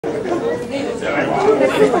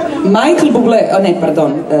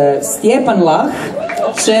Stjepan Lach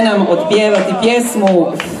će nam otpjevati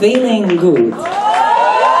pjesmu Feeling Good.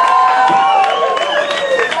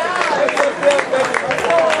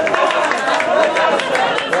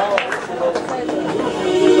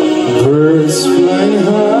 Birds flying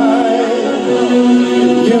high,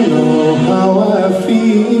 you know how I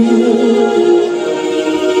feel.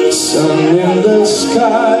 Sun in the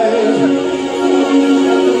sky,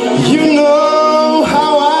 you know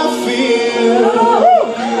how I feel.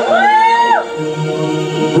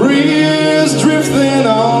 Breeze drifting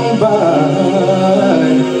on by,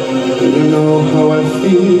 you know how I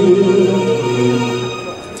feel.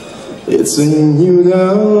 It's a new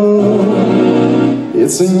dawn,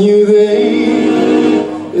 it's a new day,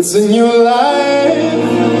 it's a new life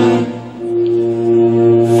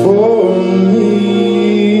for me,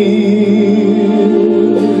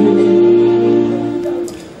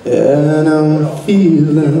 and I'm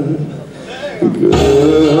feeling good.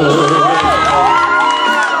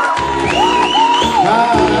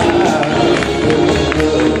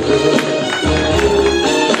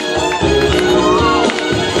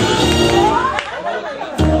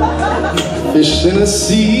 Fish in the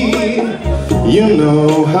sea, you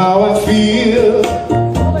know how I feel.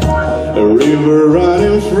 A river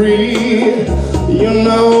running free, you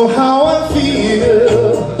know how I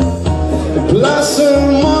feel. A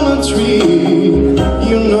blossom on a tree,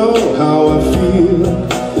 you know how I feel.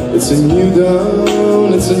 It's a new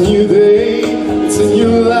dawn, it's a new day, it's a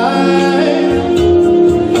new life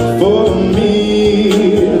for me,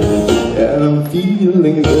 and I'm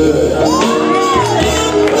feeling good.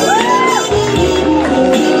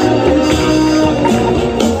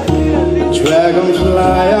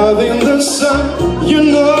 Dragonfly out in the sun, you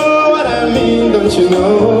know what I mean, don't you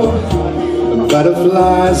know?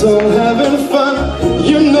 Butterflies all have